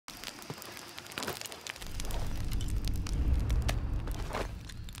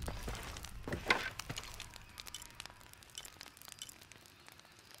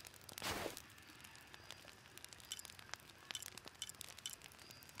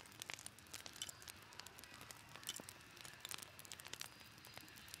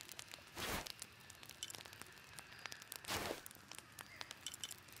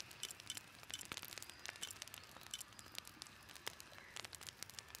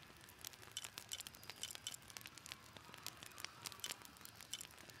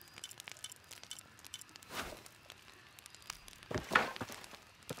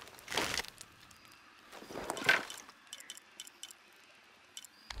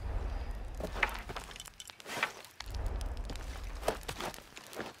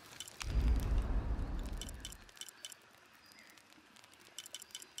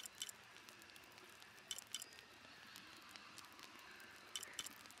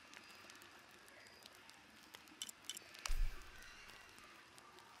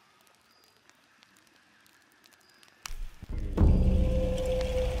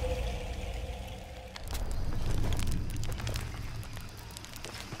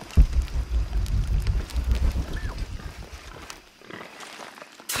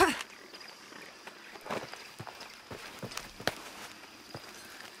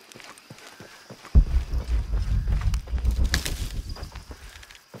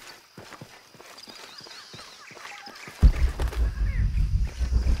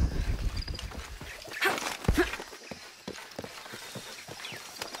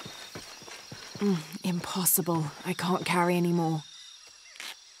Impossible. I can't carry anymore.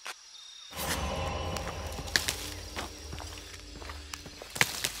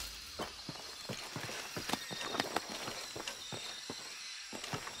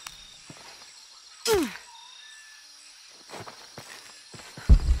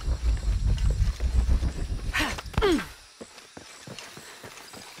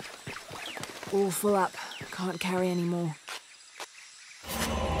 All full up. Can't carry anymore.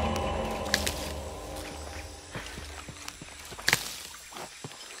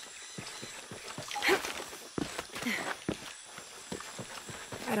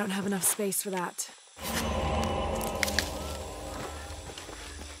 I don't have enough space for that.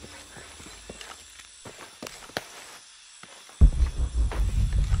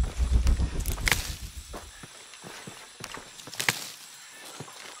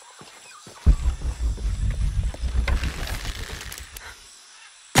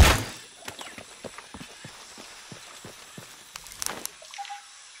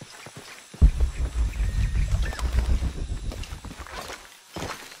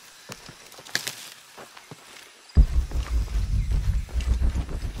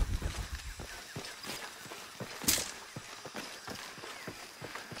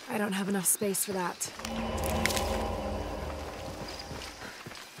 I don't have enough space for that.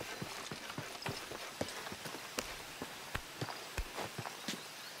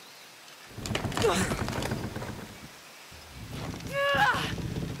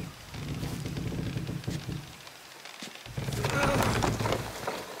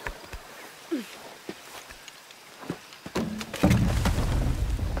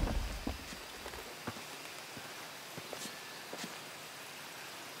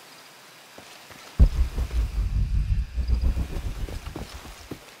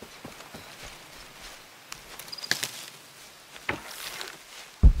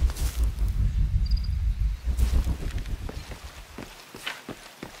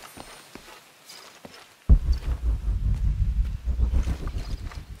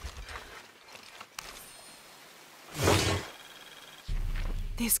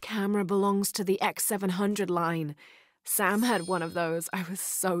 This camera belongs to the X700 line. Sam had one of those. I was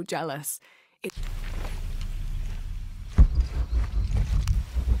so jealous.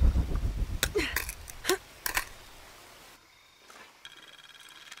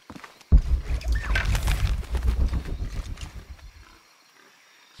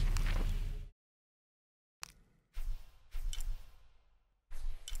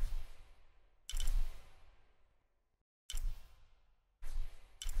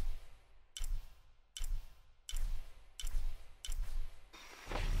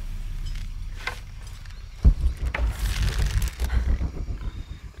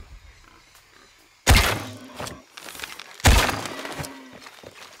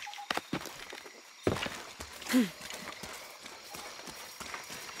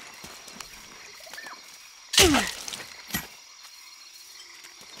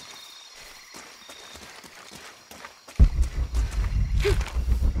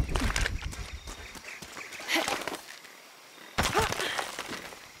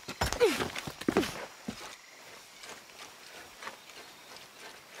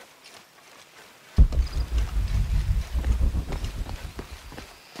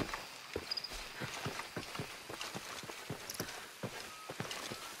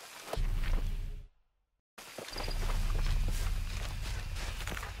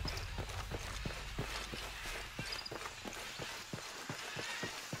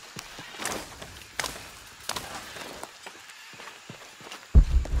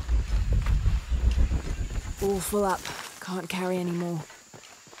 All full up. Can't carry anymore.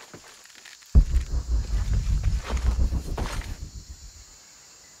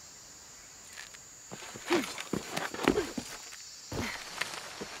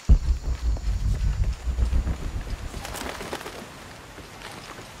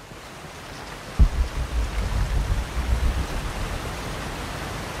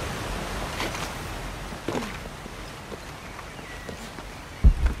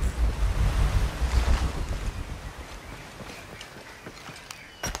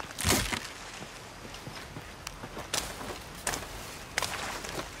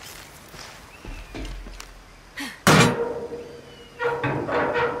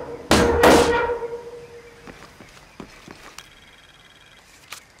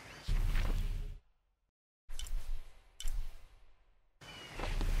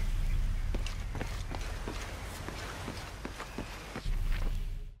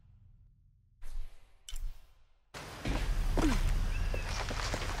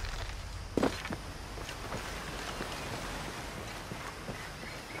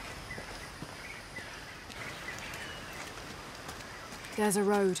 There's a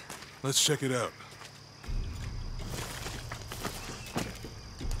road. Let's check it out.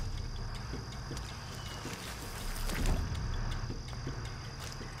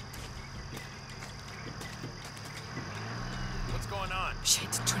 What's going on?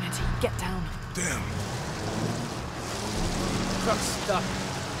 Shit, Trinity, get down. Damn. Truck's stuck.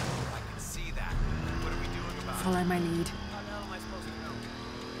 I can see that. What are we doing about it? Follow my lead. How the hell am I supposed to know?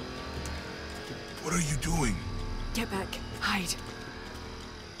 What are you doing? Get back. Hide.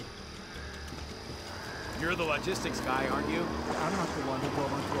 You're the logistics guy, aren't you? I'm not the one who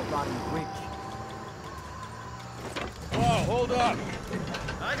drove onto a rotting bridge. Whoa, hold up!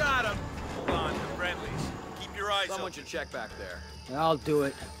 I got him! Hold on, the friendlies. Keep your eyes Someone should check back there. I'll do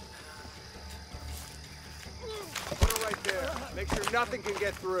it. Put it right there. Make sure nothing can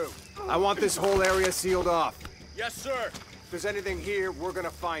get through. I want this whole area sealed off. Yes, sir! If there's anything here, we're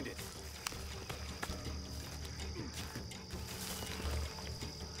gonna find it.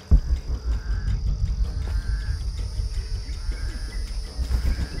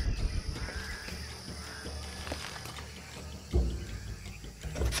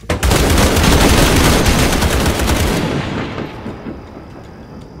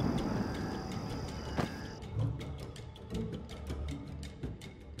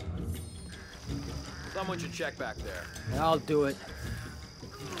 Someone should check back there. I'll do it.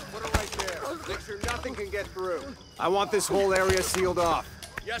 Put it right there. Make sure nothing can get through. I want this whole area sealed off.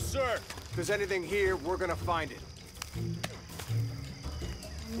 Yes, sir! If there's anything here, we're gonna find it.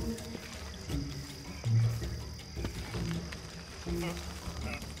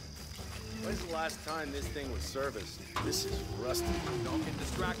 When's the last time this thing was serviced? This is rusty. Don't get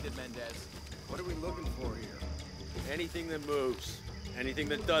distracted, Mendez. What are we looking for here? Anything that moves, anything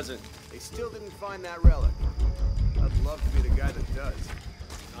that doesn't. They still didn't find that relic. I'd love to be the guy that does.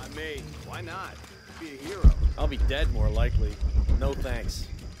 Not me. Why not? Be a hero. I'll be dead more likely. No thanks.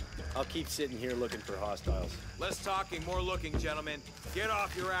 I'll keep sitting here looking for hostiles. Less talking, more looking, gentlemen. Get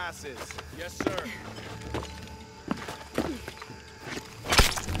off your asses. Yes, sir.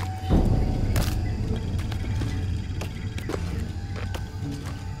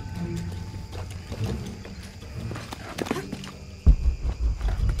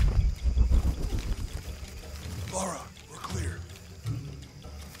 Laura, we're clear.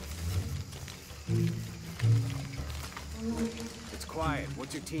 It's quiet.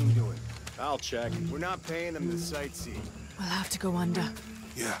 What's your team doing? I'll check. We're not paying them to sightsee. We'll have to go under.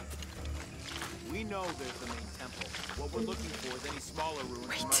 Yeah. We know there's the main temple. What we're looking for is any smaller ruins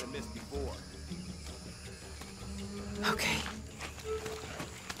we might have missed before. Okay.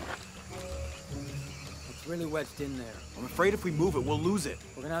 It's really wedged in there. I'm afraid if we move it, we'll lose it.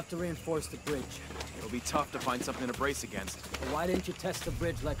 We're gonna have to reinforce the bridge. It'll be tough to find something to brace against. But why didn't you test the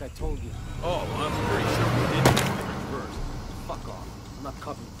bridge like I told you? Oh, I'm pretty sure we did test the bridge first. Fuck off. I'm not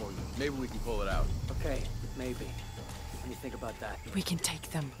covering for you. Maybe we can pull it out. Okay, maybe. What do you think about that? We can take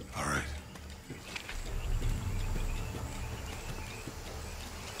them. All right.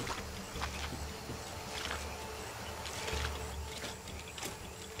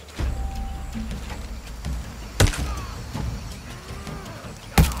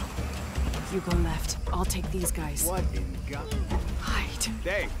 You go left. I'll take these guys. What in God? Hide.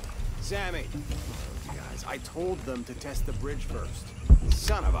 Dave, Sammy. Guys, I told them to test the bridge first.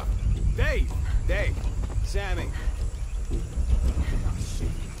 Son of a... Dave! Dave! Sammy! Oh, shit.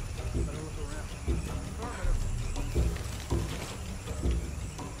 Better look around.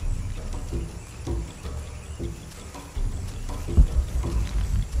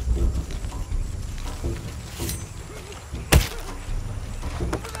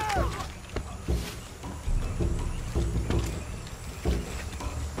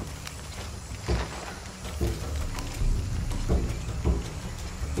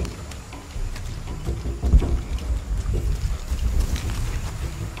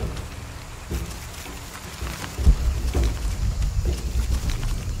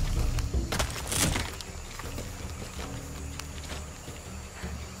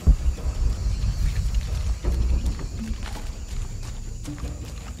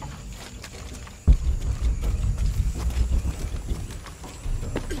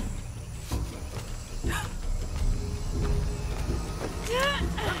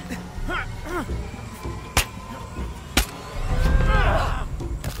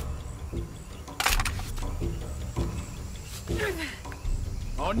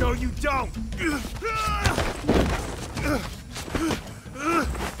 Oh, no, you don't!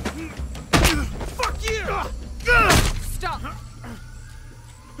 Fuck you! Stop!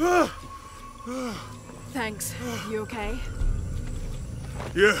 Thanks. You okay?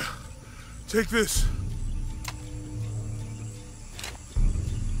 Yeah. Take this.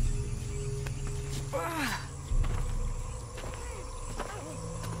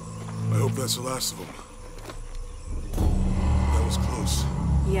 that's the last of them. That was close.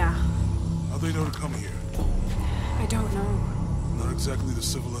 Yeah, How'd they know to come here? I don't know. Not exactly the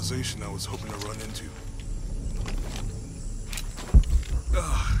civilization I was hoping to run into.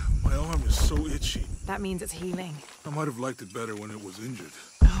 My arm is so itchy. That means it's healing. I might have liked it better when it was injured.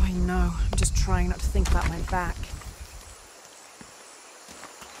 Oh, I know. I'm just trying not to think about my back.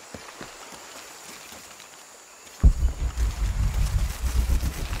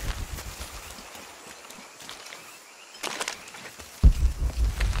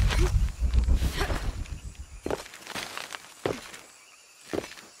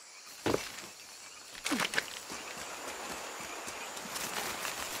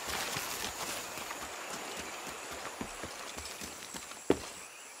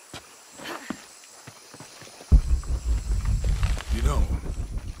 You know,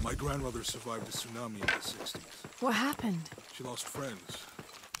 my grandmother survived a tsunami in the 60s. What happened? She lost friends.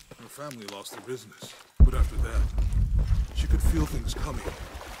 Her family lost their business. But after that, she could feel things coming.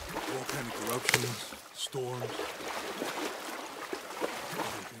 Volcanic eruptions, storms.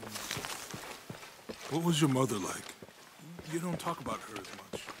 other things. What was your mother like? You don't talk about her as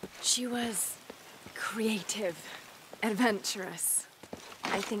much. She was creative, adventurous.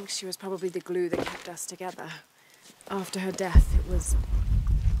 I think she was probably the glue that kept us together. After her death, it was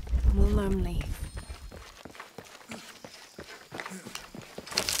more lonely.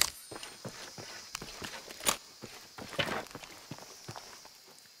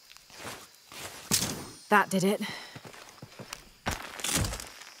 That did it.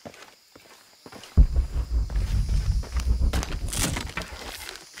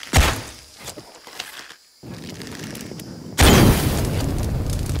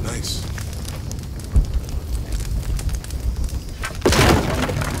 Nice.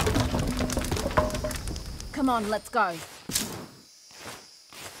 Come on, let's go.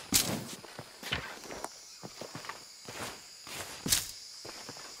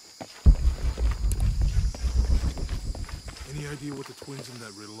 Any idea what the twins in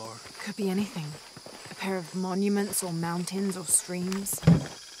that riddle are? Could be anything. A pair of monuments or mountains or streams.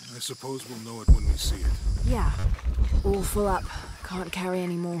 I suppose we'll know it when we see it. Yeah. All full up. Can't carry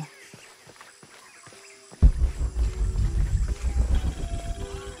any more.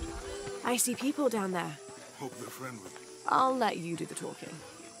 I see people down there. Hope they're friendly. I'll let you do the talking.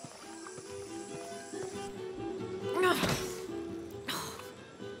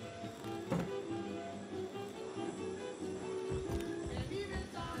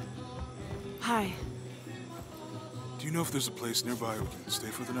 Hi. Do you know if there's a place nearby we can stay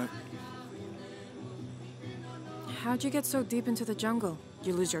for the night? How'd you get so deep into the jungle?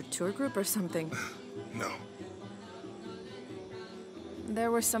 You lose your tour group or something? No.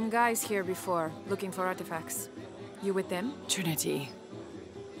 There were some guys here before, looking for artifacts. You with them? Trinity.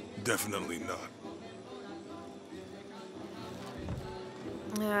 Definitely not.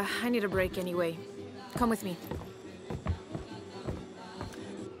 I need a break anyway. Come with me.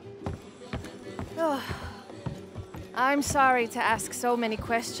 Oh. I'm sorry to ask so many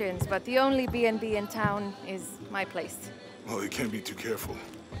questions, but the only B&B in town is my place. Well, you can't be too careful.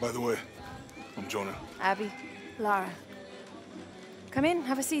 By the way, I'm Jonah. Abby. Lara. Come in,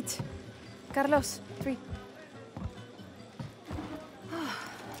 have a seat. Carlos, 3.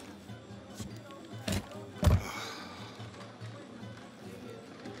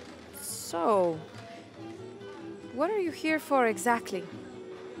 So, what are you here for exactly?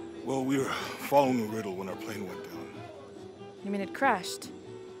 Well, we were following a riddle when our plane went down. You mean it crashed?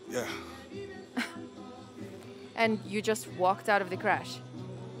 Yeah. And you just walked out of the crash?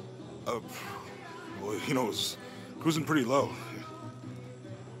 Well, you know, it was cruising pretty low.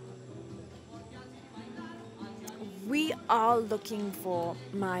 We are looking for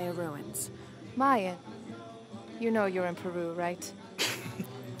Maya ruins. Maya, you know you're in Peru, right?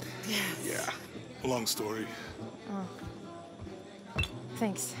 Yeah. Long story.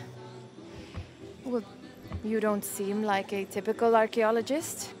 Thanks. Well, you don't seem like a typical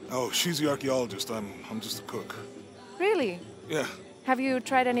archaeologist. Oh, she's the archaeologist. I'm just a cook. Really? Yeah. Have you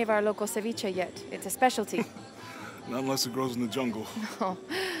tried any of our local ceviche yet? It's a specialty. Not unless it grows in the jungle. Oh,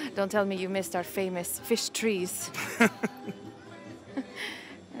 don't tell me you missed our famous fish trees.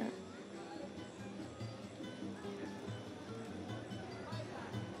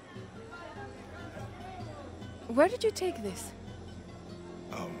 Where did you take this?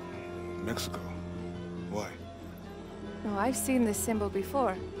 Mexico. Why? No, I've seen this symbol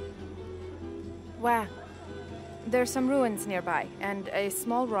before. Where? There's some ruins nearby, and a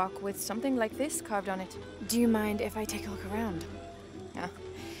small rock with something like this carved on it. Do you mind if I take a look around? Yeah,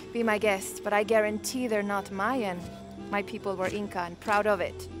 be my guest, but I guarantee they're not Mayan. My people were Inca and proud of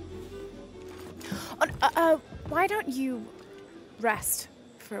it. Why don't you rest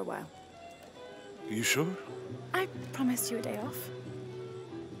for a while? You sure? I promised you a day off.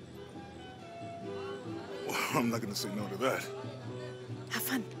 Well, I'm not gonna say no to that. Have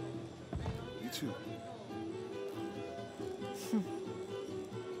fun. You too.